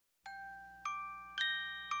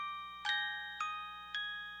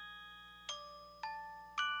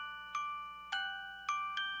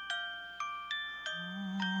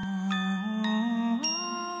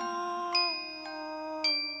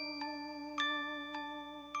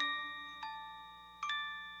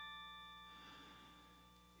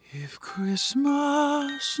If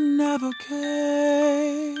Christmas never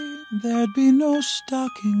came, there'd be no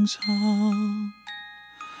stockings hung,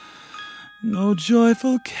 no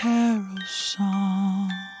joyful carols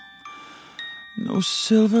sung, no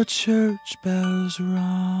silver church bells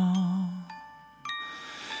rung.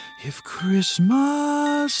 If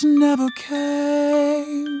Christmas never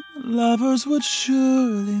came, lovers would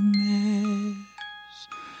surely miss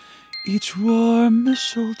each warm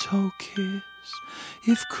mistletoe kiss.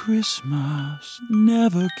 If Christmas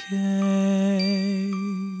never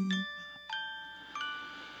came,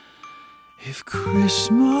 if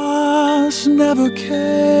Christmas never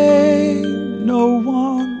came, no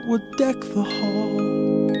one would deck the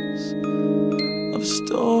halls of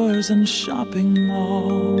stores and shopping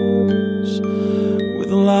malls with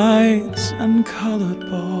lights and colored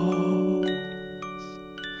balls.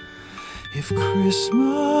 If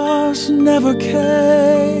Christmas never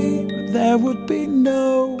came, there would be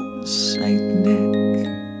no Saint Nick,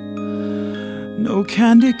 no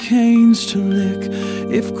candy canes to lick.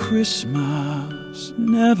 If Christmas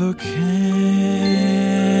never came,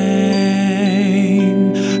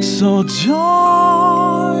 so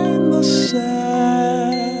join the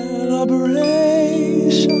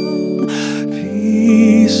celebration,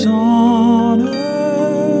 peace on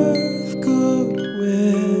earth,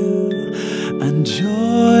 goodwill and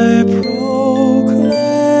joy proclaim,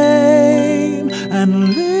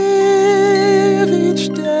 and live each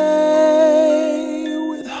day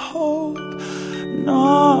with hope,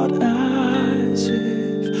 not as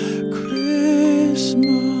if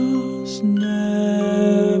Christmas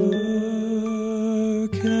never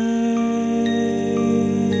came.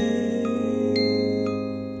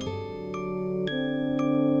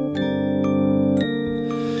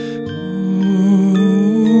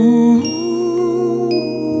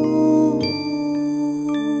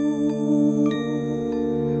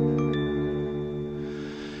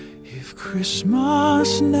 If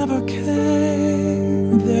Christmas never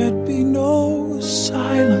came, there'd be no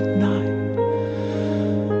silent night,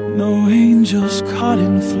 no angels caught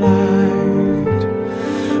in flight,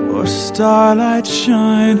 or starlight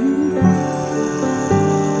shining bright.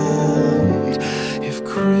 If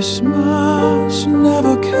Christmas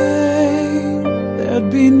never came, there'd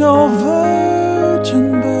be no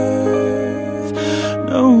virgin birth,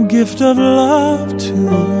 no gift of love to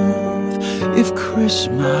earth. If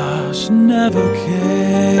Christmas never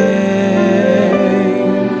came,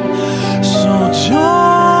 so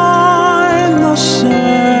join the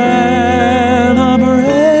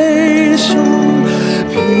celebration,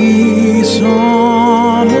 peace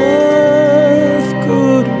on earth,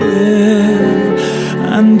 goodwill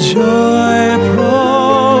and joy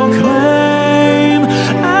proclaim,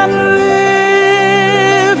 and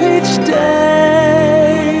live each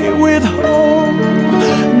day with hope,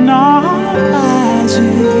 not as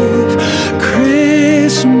if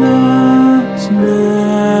Christmas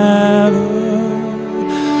never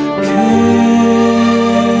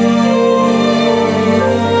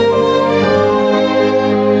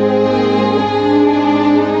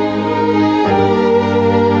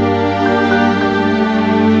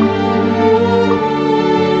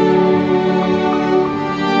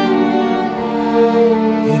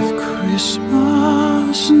If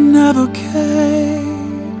Christmas never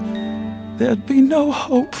came, there'd be no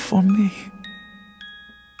hope for me.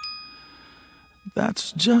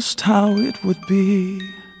 That's just how it would be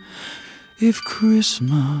if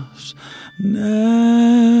Christmas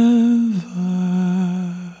never